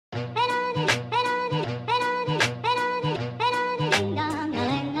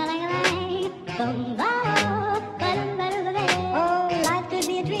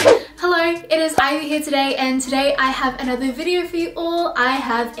Joby today, and today I have another video for you all. I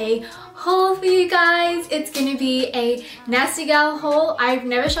have a haul for you guys. It's gonna be a Nasty Gal haul. I've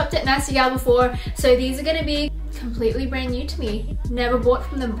never shopped at Nasty Gal before, so these are gonna be completely brand new to me. Never bought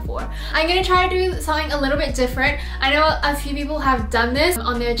from them before. I'm gonna try to do something a little bit different. I know a few people have done this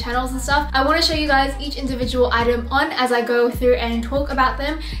on their channels and stuff. I want to show you guys each individual item on as I go through and talk about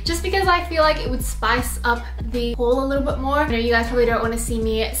them, just because I feel like it would spice up the haul a little bit more. I know you guys probably don't want to see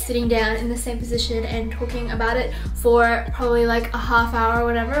me sitting down in the same position and talking about it for probably like a half hour or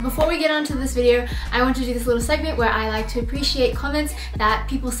whatever. Before we get onto this video, I want to do this little segment where I like to appreciate comments that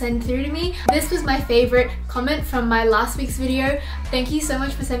people send through to me. This was my favorite comment from my last week's video. Thank you so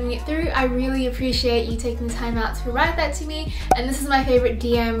much for sending it through. I really appreciate you taking the time out to write that to me, and this is my favorite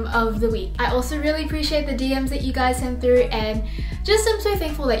DM of the week. I also really appreciate the DMs that you guys send through, and just I'm so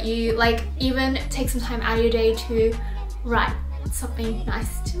thankful that you even take some time out of your day to write something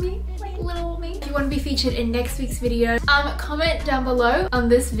nice to me, like little me. If you want to be featured in next week's video, comment down below on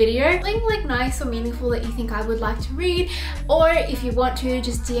this video something like nice or meaningful that you think I would like to read, or if you want to,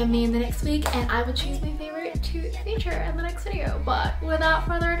 just DM me in the next week and I will choose my favorite to feature in the next video. But without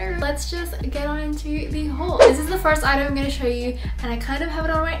further ado, let's just get on into the haul. This is the first item I'm going to show you, and I kind of have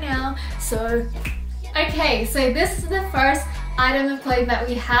it on right now. So okay, so this is the first item of clothing that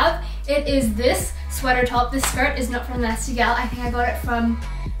we have. It is this sweater top. This skirt is not from Nasty Gal. I think I got it from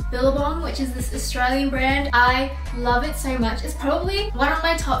Billabong, which is this Australian brand. I love it so much. It's probably one of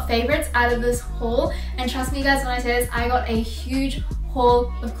my top favorites out of this haul, and trust me guys when I say this, I got a huge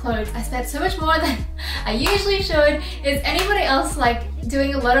haul of clothes. I spent so much more than I usually should. Is anybody else like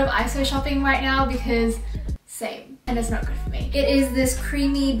doing a lot of ISO shopping right now? Because same, and it's not good for me. It is this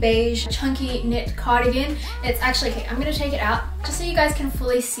creamy beige chunky knit cardigan. It's actually, okay, I'm gonna take it out just so you guys can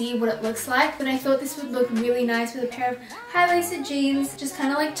fully see what it looks like, but I thought this would look really nice with a pair of high-waisted jeans. Just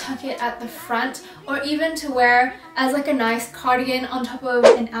kind of like tuck it at the front, or even to wear as like a nice cardigan on top of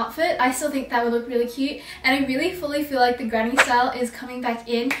an outfit. I still think that would look really cute, and I really fully feel like the granny style is coming back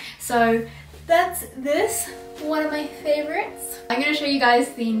in. So that's this, one of my favorites. I'm gonna show you guys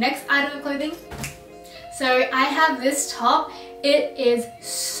the next item of clothing. So I have this top. It is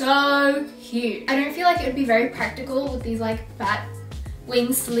so cute. I don't feel like it would be very practical with these like fat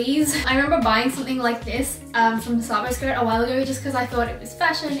wing sleeves. I remember buying something like this from the Sabo skirt a while ago just because I thought it was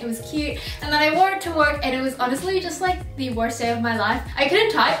fashion, it was cute, and then I wore it to work and it was honestly just like the worst day of my life. I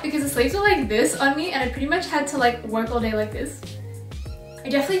couldn't type because the sleeves were like this on me, and I pretty much had to like work all day like this. I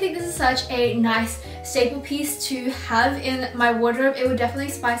definitely think this is such a nice staple piece to have in my wardrobe. It would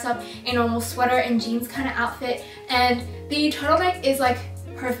definitely spice up a normal sweater and jeans kind of outfit, and the turtleneck is like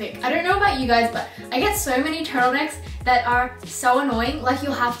perfect. I don't know about you guys, but I get so many turtlenecks that are so annoying. Like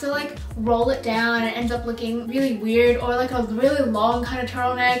you'll have to like roll it down and it ends up looking really weird, or like a really long kind of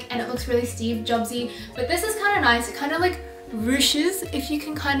turtleneck and it looks really Steve Jobsy. But this is kind of nice. It kind of like ruches, if you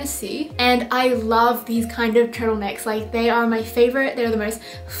can kind of see, and I love these kind of turtlenecks. Like they are my favorite. They're the most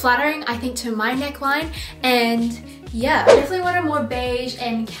flattering, I think, to my neckline. And yeah, I definitely wanted more beige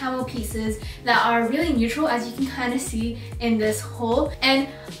and camel pieces that are really neutral, as you can kind of see in this haul. And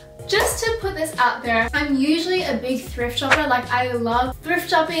just to put this out there, I'm usually a big thrift shopper. Like I love thrift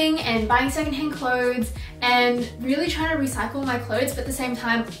shopping and buying secondhand clothes and really trying to recycle my clothes, but at the same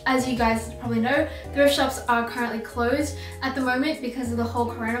time, as you guys probably know, thrift shops are currently closed at the moment because of the whole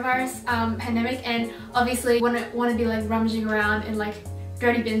coronavirus pandemic, and obviously wouldn't want to be like rummaging around in like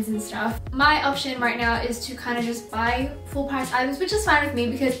dirty bins and stuff. My option right now is to kind of just buy full price items, which is fine with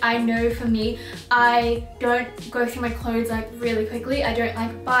me because I know for me, I don't go through my clothes like really quickly. I don't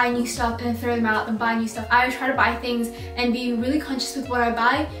like buy new stuff and then throw them out and buy new stuff. I try to buy things and be really conscious with what I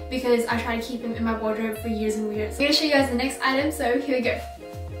buy because I try to keep them in my wardrobe for years and years. I'm gonna show you guys the next item, so here we go.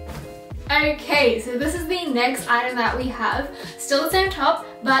 Okay, so this is the next item that we have. Still the same top,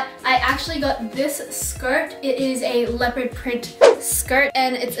 but I actually got this skirt. It is a leopard print skirt,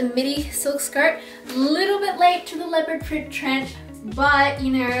 and it's a midi silk skirt. A little bit late to the leopard print trend, but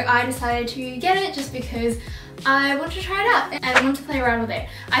you know, I decided to get it just because I want to try it out and I want to play around with it.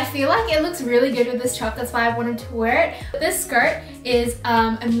 I feel like it looks really good with this top, that's why I wanted to wear it. This skirt is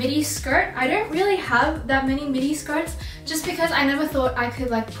a midi skirt. I don't really have that many midi skirts just because I never thought I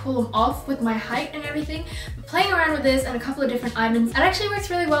could like pull them off with my height and everything. But playing around with this and a couple of different items, it actually works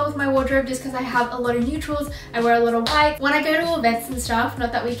really well with my wardrobe just because I have a lot of neutrals. I wear a lot of white. When I go to events and stuff,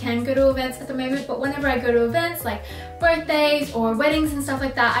 not that we can go to events at the moment, but whenever I go to events like birthdays or weddings and stuff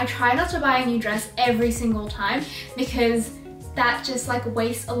like that, I try not to buy a new dress every single time because that just like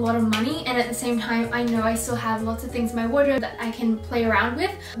wastes a lot of money, and at the same time I know I still have lots of things in my wardrobe that I can play around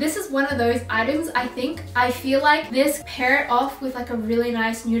with. This is one of those items. I feel like this pair it off with like a really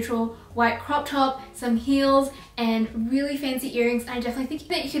nice neutral white crop top, some heels, and really fancy earrings. And I definitely think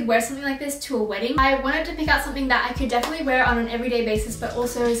that you could wear something like this to a wedding. I wanted to pick out something that I could definitely wear on an everyday basis, but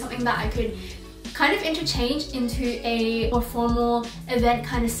also something that I could kind of interchange into a more formal event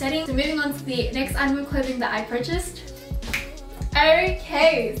kind of setting. So moving on to the next item of clothing that I purchased.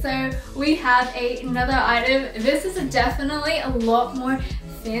 Okay, so we have another item. This is definitely a lot more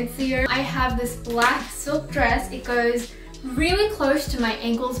fancier. I have this black silk dress. It goes really close to my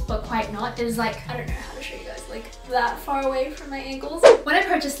ankles, but quite not. It is like, I don't know how to show you guys, like that far away from my ankles. When I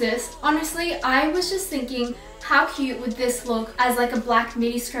purchased this, honestly, I was just thinking, how cute would this look as like a black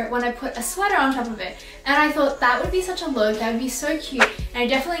midi skirt when I put a sweater on top of it? And I thought that would be such a look, that would be so cute. And I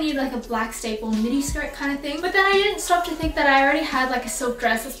definitely need like a black staple midi skirt kind of thing. But then I didn't stop to think that I already had like a silk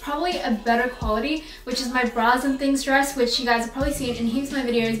dress that's probably a better quality, which is my Bras and Things dress, which you guys have probably seen in heaps of my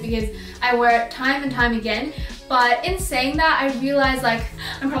videos because I wear it time and time again. But in saying that, I realized like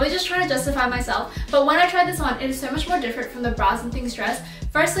I'm probably just trying to justify myself. But when I tried this on, it is so much more different from the Bras and Things dress.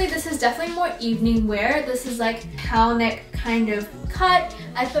 Firstly, this is definitely more evening wear. This is like cowl neck kind of cut.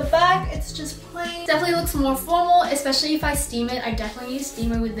 At the back, it's just plain. Definitely looks more formal, especially if I steam it. I definitely need a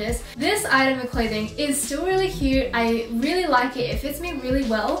steamer with this. This item of clothing is still really cute. I really like it. It fits me really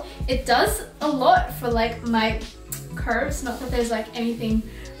well. It does a lot for like my curves. Not that there's like anything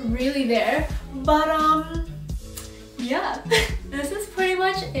really there, but yeah. This is pretty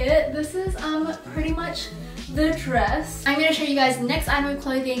much it. This is pretty much the dress. I'm gonna show you guys the next item of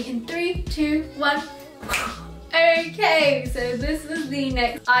clothing in 3, 2, 1. Okay, so this is the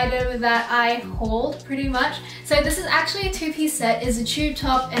next item that I hauled pretty much. So this is actually a two-piece set. It's a tube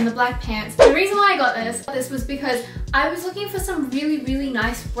top and the black pants. The reason why I got this was because I was looking for some really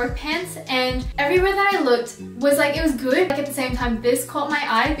nice work pants, and everywhere that I looked was like, it was good. Like at the same time, this caught my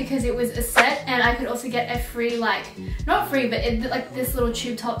eye because it was a set, and I could also get a free, like, not free, but like this little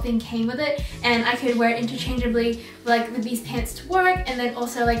tube top thing came with it, and I could wear it interchangeably, like with these pants to work, and then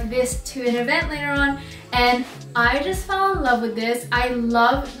also like this to an event later on. And I just fell in love with this. I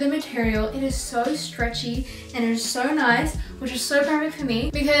love the material. It is so stretchy and it is so nice, which is so perfect for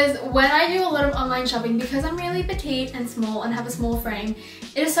me because when I do a lot of online shopping, because I'm really petite and small and have a small frame,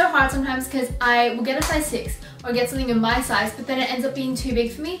 it is so hard sometimes because I will get a size 6 or get something in my size, but then it ends up being too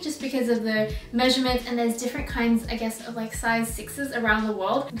big for me just because of the measurement, and there's different kinds, I guess, of like size 6s around the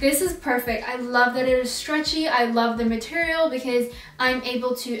world. This is perfect. I love that it is stretchy. I love the material because I'm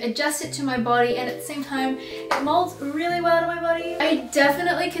able to adjust it to my body, and at the same time it molds really well to my body. I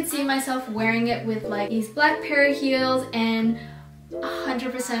definitely could see myself wearing it with like these black pair of heels, and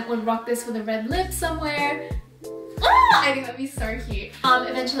 100% would rock this with a red lip somewhere. I think that'd be so cute.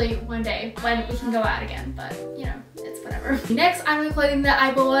 Eventually one day when we can go out again, but you know, it's whatever. Next item of clothing that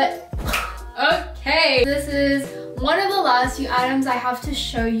I bought. Okay, this is one of the last few items I have to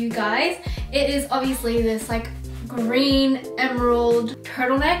show you guys. It is obviously this like green emerald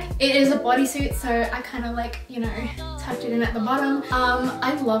turtleneck. It is a bodysuit, so I kind of like, you know, tucked it in at the bottom.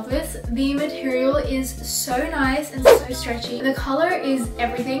 I love this. The material is so nice and so stretchy. The color is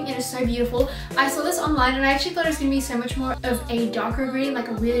everything. It is so beautiful. I saw this online and I actually thought it was gonna be so much more of a darker green, like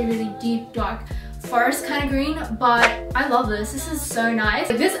a really deep dark forest kind of green, but I love this. This is so nice.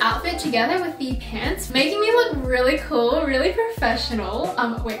 This outfit together with the pants making me look really cool, really professional.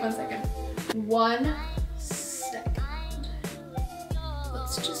 Wait 1 second. 1 second.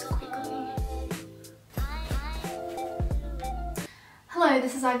 Let's just quickly. Hello,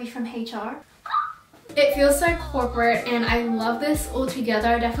 this is Ivy from HR. It feels so corporate and I love this all together.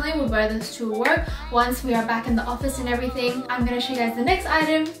 I definitely will wear this to work once we are back in the office and everything. I'm gonna show you guys the next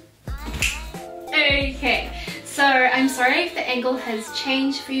item. Okay, so I'm sorry if the angle has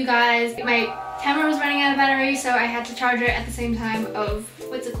changed for you guys. My camera was running out of battery, so I had to charge it at the same time of,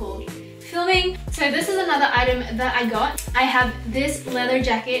 what's it called? Filming. So this is another item that I got. I have this leather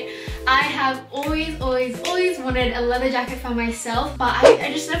jacket. I have always wanted a leather jacket for myself, but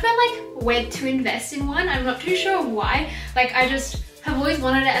I just never like went to invest in one. I'm not too sure why. Like I just have always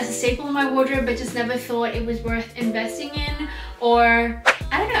wanted it as a staple in my wardrobe, but just never thought it was worth investing in, or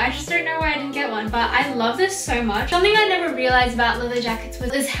I don't know, I just don't know why I didn't get one, but I love this so much. Something I never realized about leather jackets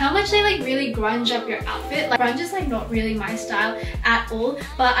is how much they like really grunge up your outfit. Like grunge is like not really my style at all,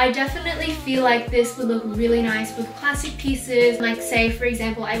 but I definitely feel like this would look really nice with classic pieces. Like say for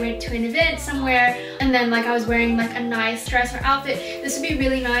example, I went to an event somewhere and then like I was wearing like a nice dress or outfit. This would be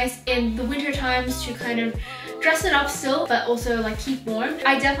really nice in the winter times to kind of dress it up still, but also like keep warm.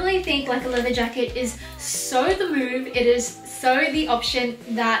 I definitely think like a leather jacket is so the move. It is so the option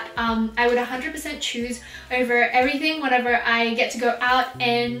that I would 100% choose over everything whenever I get to go out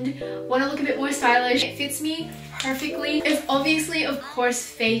and want to look a bit more stylish. It fits me perfectly. It's obviously, of course,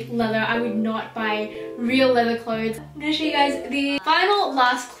 fake leather. I would not buy real leather clothes. I'm gonna show you guys the final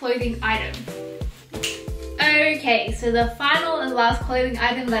last clothing item. Okay, so the final and last clothing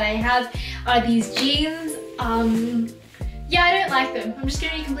item that I have are these jeans. Yeah, I don't like them. I'm just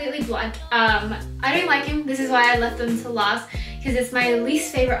gonna be completely blunt. I don't like them. This is why I left them to last, because it's my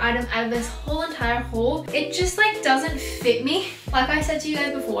least favorite item out of this whole entire haul. It just like doesn't fit me. Like I said to you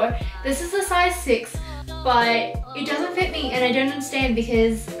guys before, this is a size 6, but it doesn't fit me, and I don't understand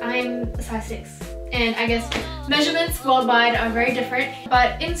because I'm a size 6. And I guess measurements worldwide are very different.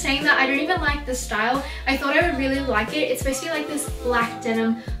 But in saying that, I don't even like the style. I thought I would really like it. It's supposed to be like this black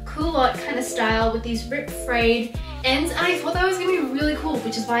denim culotte kind of style with these ripped frayed ends, and I thought that was gonna be really cool,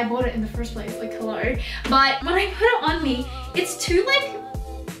 which is why I bought it in the first place, like hello. But when I put it on me, it's too like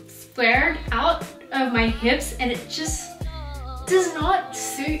flared out of my hips, and it just does not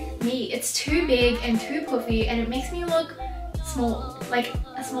suit me. It's too big and too puffy, and it makes me look small, like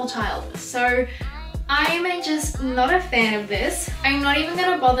a small child. So I'm just not a fan of this. I'm not even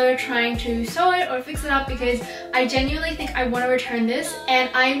gonna bother trying to sew it or fix it up because I genuinely think I want to return this, and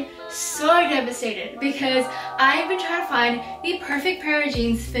I'm so devastated because I've been trying to find the perfect pair of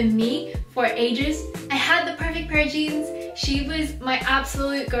jeans for me for ages. I had the perfect pair of jeans. She was my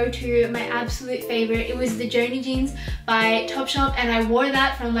absolute go-to, my absolute favorite. It was the Joby jeans by Topshop, and I wore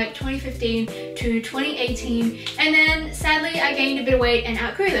that from like 2015 to 2018, and then sadly I gained a bit of weight and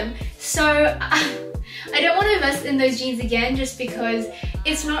outgrew them. So I don't want to invest in those jeans again just because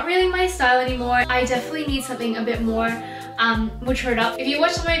it's not really my style anymore. I definitely need something a bit more matured up. If you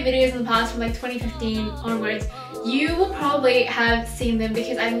watched some of my videos in the past from like 2015 onwards, you will probably have seen them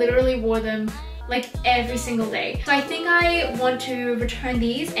because I literally wore them like every single day. So I think I want to return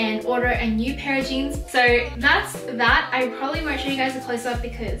these and order a new pair of jeans. So that's that. I probably won't show you guys a close-up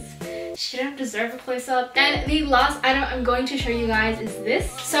because she don't deserve a close-up. And the last item I'm going to show you guys is this.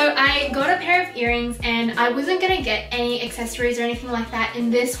 So I got a pair of earrings, and I wasn't gonna get any accessories or anything like that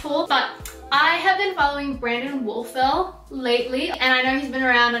in this haul, but I have been following Brandon Wolfell lately, and I know he's been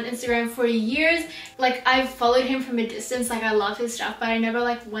around on Instagram for years. Like, I've followed him from a distance, like I love his stuff, but I never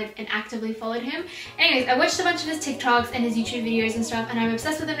like went and actively followed him. Anyways, I watched a bunch of his TikToks and his YouTube videos and stuff, and I'm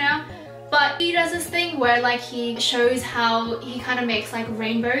obsessed with him now. But he does this thing where like he shows how he kind of makes like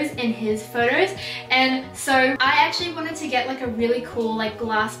rainbows in his photos, and so I actually wanted to get like a really cool like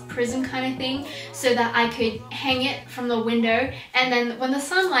glass prism kind of thing so that I could hang it from the window, and then when the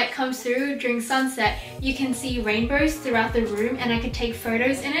sunlight comes through during sunset you can see rainbows throughout the room, and I could take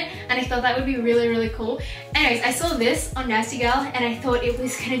photos in it, and I thought that would be really, really cool. Anyways, I saw this on Nasty Gal and I thought it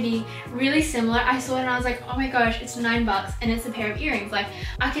was gonna be really similar. I saw it and I was like, oh my gosh, it's $9 and it's a pair of earrings. Like,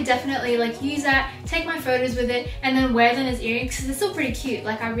 I could definitely like use that, take my photos with it, and then wear them as earrings because they're still pretty cute.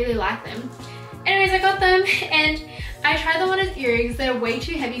 Like, I really like them. Anyways, I got them and I tried them on as earrings. They're way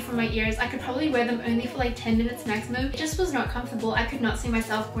too heavy for my ears. I could probably wear them only for like 10 minutes maximum. It just was not comfortable. I could not see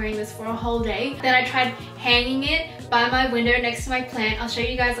myself wearing this for a whole day. Then I tried hanging it by my window next to my plant. I'll show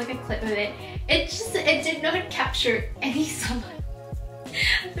you guys like a clip of it. It did not capture any sunlight.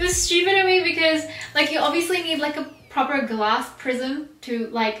 It was stupid of me because like you obviously need like a proper glass prism to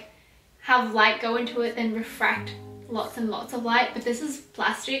like have light go into it, then refract lots and lots of light, but this is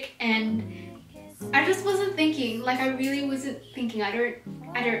plastic, and I just wasn't thinking. Like, I really wasn't thinking. I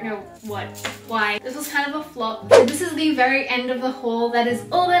don't know why. This was kind of a flop. So this is the very end of the haul. That is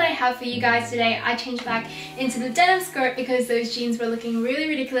all that I have for you guys today. I changed back into the denim skirt because those jeans were looking really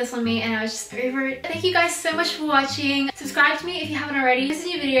ridiculous on me and I was just over it. Thank you guys so much for watching. Subscribe to me if you haven't already. This is a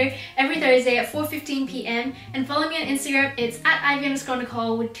new video every Thursday at 4:15 p.m. and follow me on Instagram. It's at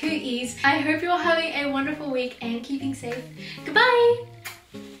ivy_Nicole with 2 E's. I hope you're all having a wonderful week and keeping safe. Goodbye!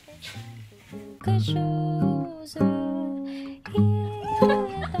 Quelque chose, il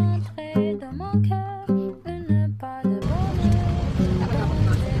est entré dans mon cœur, de ne pas de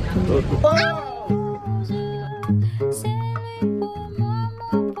bonheur.